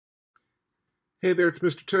Hey there, it's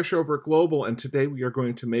Mr. Tush over at Global, and today we are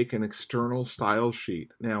going to make an external style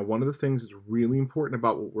sheet. Now, one of the things that's really important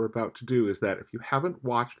about what we're about to do is that if you haven't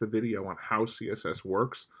watched the video on how CSS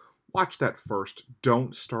works, watch that first.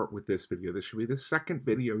 Don't start with this video. This should be the second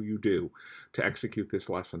video you do to execute this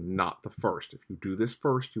lesson, not the first. If you do this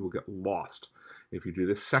first, you will get lost. If you do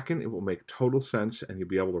this second, it will make total sense, and you'll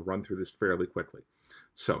be able to run through this fairly quickly.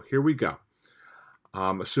 So here we go.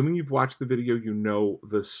 Assuming you've watched the video, you know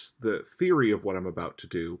the theory of what I'm about to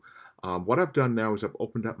do. What I've done now is I've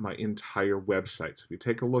opened up my entire website. So if you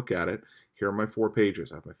take a look at it, here are my 4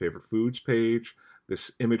 pages. I have my favorite foods page. This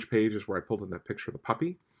image page is where I pulled in that picture of the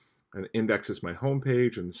puppy. And index is my home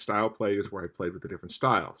page, and style play is where I played with the different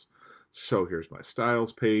styles. So here's my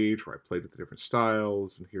styles page where I played with the different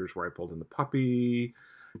styles, and here's where I pulled in the puppy,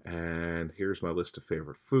 and here's my list of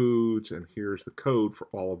favorite foods, and here's the code for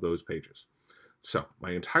all of those pages. So my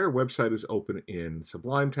entire website is open in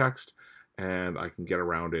Sublime Text, and I can get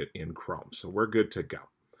around it in Chrome. So we're good to go.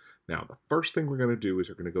 Now, the first thing we're going to do is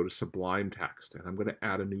we're going to go to Sublime Text, and I'm going to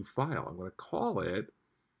add a new file. I'm going to call it,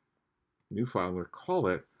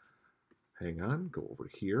 hang on, go over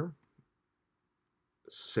here,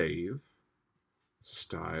 save,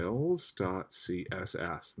 styles.css.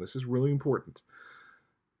 And this is really important.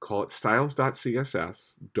 Call it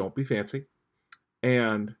styles.css. Don't be fancy.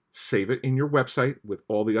 And save it in your website with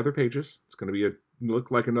all the other pages. It's going to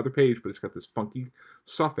look like another page, but it's got this funky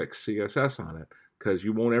suffix CSS on it because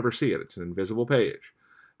you won't ever see it. It's an invisible page.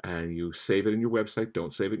 And you save it in your website.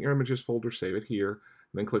 Don't save it in your images folder. Save it here, and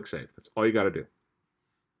then click save. That's all you got to do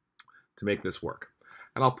to make this work.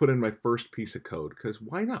 And I'll put in my first piece of code because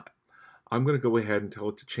why not? I'm going to go ahead and tell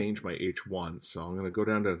it to change my H1. So I'm going to go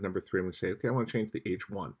down to number 3. I'm going to say, okay, I want to change the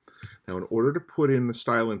H1. Now, in order to put in the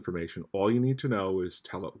style information, all you need to know is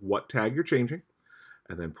tell it what tag you're changing,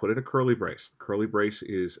 and then put in a curly brace. The curly brace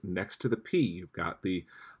is next to the P. You've got the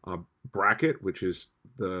bracket, which is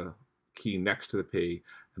the key next to the P,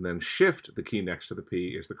 and then shift, the key next to the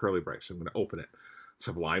P, is the curly brace. I'm going to open it.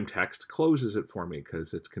 Sublime Text closes it for me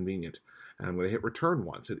because it's convenient. And I'm going to hit return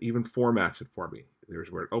once. It even formats it for me.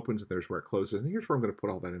 There's where it opens and there's where it closes. And here's where I'm going to put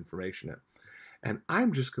all that information in. And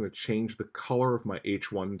I'm just going to change the color of my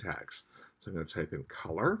H1 tags. So I'm going to type in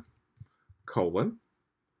color, colon,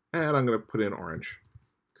 and I'm going to put in orange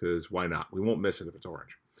because why not? We won't miss it if it's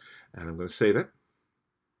orange. And I'm going to save it.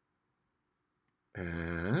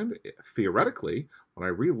 And theoretically, when I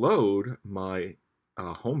reload my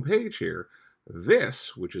home page here,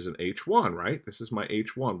 this, which is an H1, right? This is my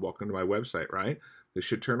H1. Welcome to my website, right? This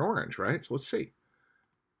should turn orange, right? So let's see.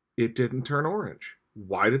 It didn't turn orange.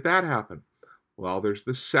 Why did that happen? Well, there's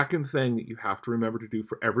the second thing that you have to remember to do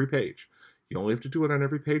for every page. You only have to do it on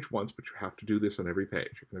every page once, but you have to do this on every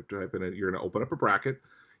page. You're going to open up a bracket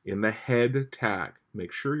in the head tag.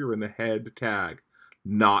 Make sure you're in the head tag,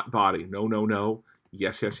 not body. No, no, no.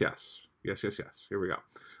 Yes, yes, yes. Yes, yes, yes. Here we go.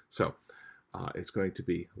 So it's going to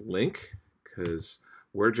be link, because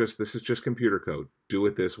this is just computer code. Do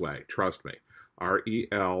it this way. Trust me.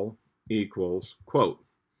 REL equals, quote,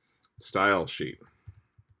 style sheet.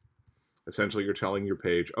 Essentially, you're telling your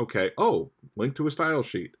page, okay, oh, link to a style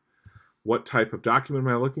sheet. What type of document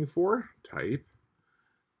am I looking for? Type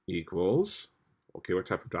equals, okay, what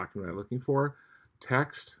type of document am I looking for?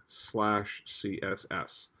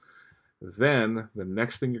 Text/CSS. Then the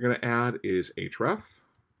next thing you're going to add is href.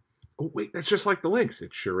 Oh, wait, that's just like the links.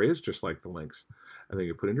 It sure is just like the links. And then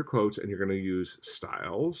you put in your quotes, and you're going to use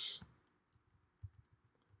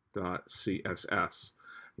styles.css.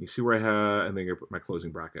 You see where I have, and then you're going to put my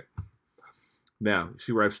closing bracket. Now, you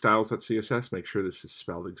see where I have styles.css? Make sure this is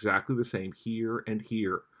spelled exactly the same here and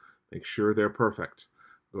here. Make sure they're perfect.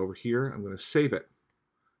 Go over here. I'm going to save it.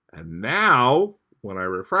 And now, when I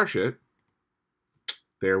refresh it,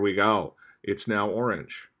 there we go. It's now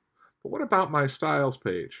orange. But what about my styles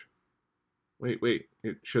page? Wait,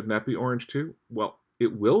 shouldn't that be orange too? Well,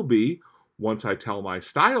 it will be once I tell my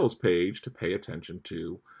styles page to pay attention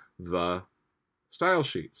to the style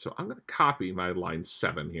sheet. So I'm going to copy my line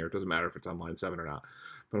 7 here. It doesn't matter if it's on line 7 or not.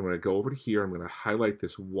 But I'm going to go over to here. I'm going to highlight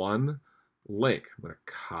this one link. I'm going to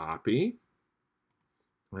copy.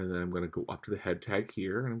 And then I'm going to go up to the head tag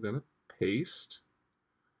here. And I'm going to paste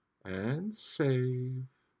and save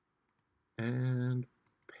and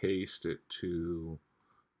paste it to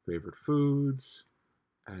favorite foods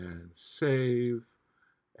and save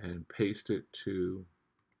and paste it to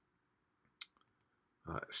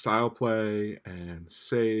style play and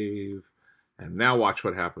save. And now watch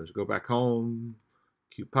what happens. Go back home,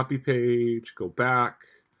 cute puppy page, go back,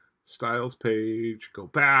 styles page, go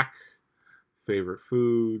back, favorite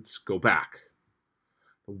foods, go back.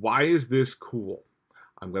 Why is this cool?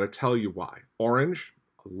 I'm going to tell you why. Orange,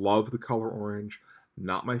 I love the color orange.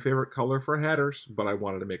 Not my favorite color for headers, but I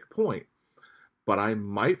wanted to make a point. But I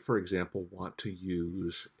might, for example, want to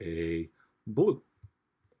use a blue.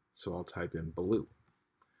 So I'll type in blue.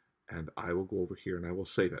 And I will go over here and I will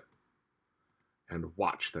save it. And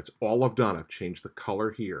watch, that's all I've done. I've changed the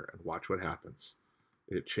color here, and watch what happens.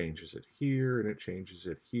 It changes it here, and it changes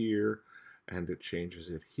it here, and it changes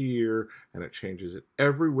it here, and it changes it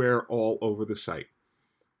everywhere all over the site.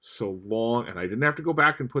 So long, and I didn't have to go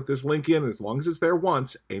back and put this link in, as long as it's there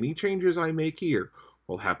once, any changes I make here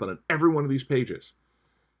will happen on every one of these pages.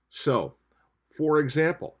 So, for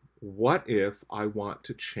example, what if I want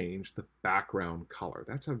to change the background color?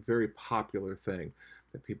 That's a very popular thing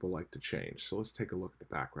that people like to change. So let's take a look at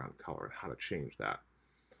the background color and how to change that.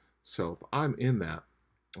 So if I'm in that,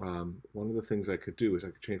 one of the things I could do is I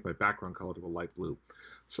could change my background color to a light blue.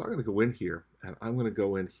 So I'm going to go in here, and I'm going to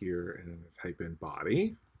go in here and type in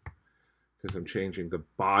body, because I'm changing the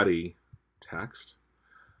body text.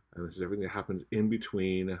 And this is everything that happens in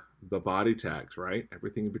between the body tags, right?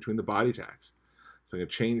 Everything in between the body tags. So I'm going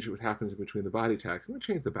to change what happens in between the body tags. I'm going to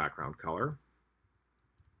change the background color.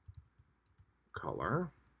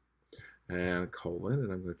 And colon,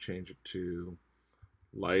 and I'm going to change it to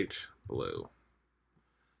light blue.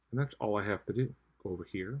 And that's all I have to do. Go over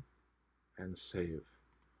here and save.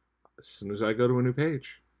 As soon as I go to a new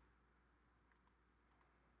page,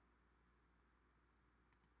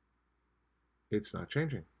 it's not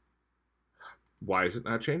changing. Why is it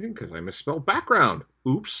not changing? Because I misspelled background.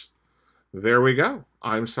 Oops. There we go.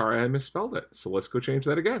 I'm sorry I misspelled it. So let's go change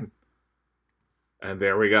that again. And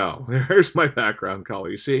there we go. There's my background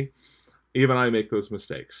color. You see, even I make those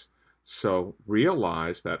mistakes. So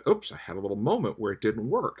realize that, oops, I had a little moment where it didn't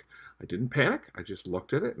work. I didn't panic. I just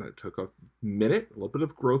looked at it, and it took a minute, a little bit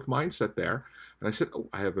of growth mindset there. And I said, oh,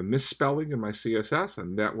 I have a misspelling in my CSS,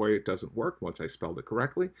 and that way it doesn't work. Once I spelled it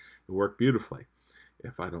correctly, it worked beautifully.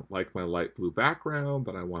 If I don't like my light blue background,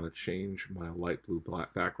 then I want to change my light blue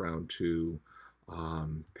background to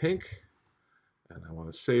pink, and I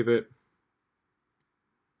want to save it.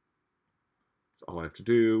 That's all I have to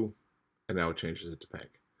do, and now it changes it to pink.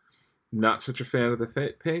 Not such a fan of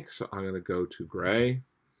the pink, so I'm going to go to gray,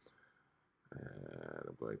 and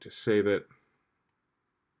I'm going to save it,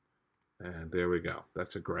 and there we go.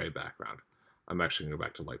 That's a gray background. I'm actually going to go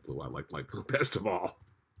back to light blue. I like light blue best of all.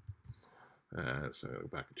 So I'm going to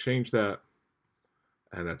go back and change that,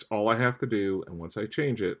 and that's all I have to do, and once I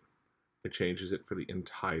change it, it changes it for the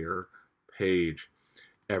entire page.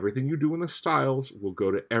 Everything you do in the styles will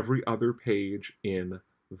go to every other page in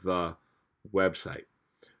the website.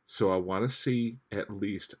 So I want to see at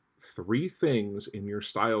least 3 things in your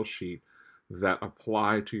style sheet that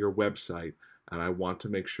apply to your website, and I want to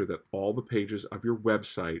make sure that all the pages of your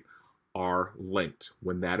website are linked.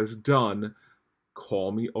 When that is done,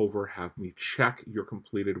 call me over, have me check your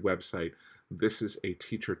completed website. This is a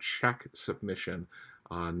teacher check submission,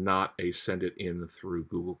 not a send it in through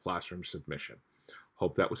Google Classroom submission.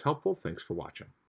 Hope that was helpful. Thanks for watching.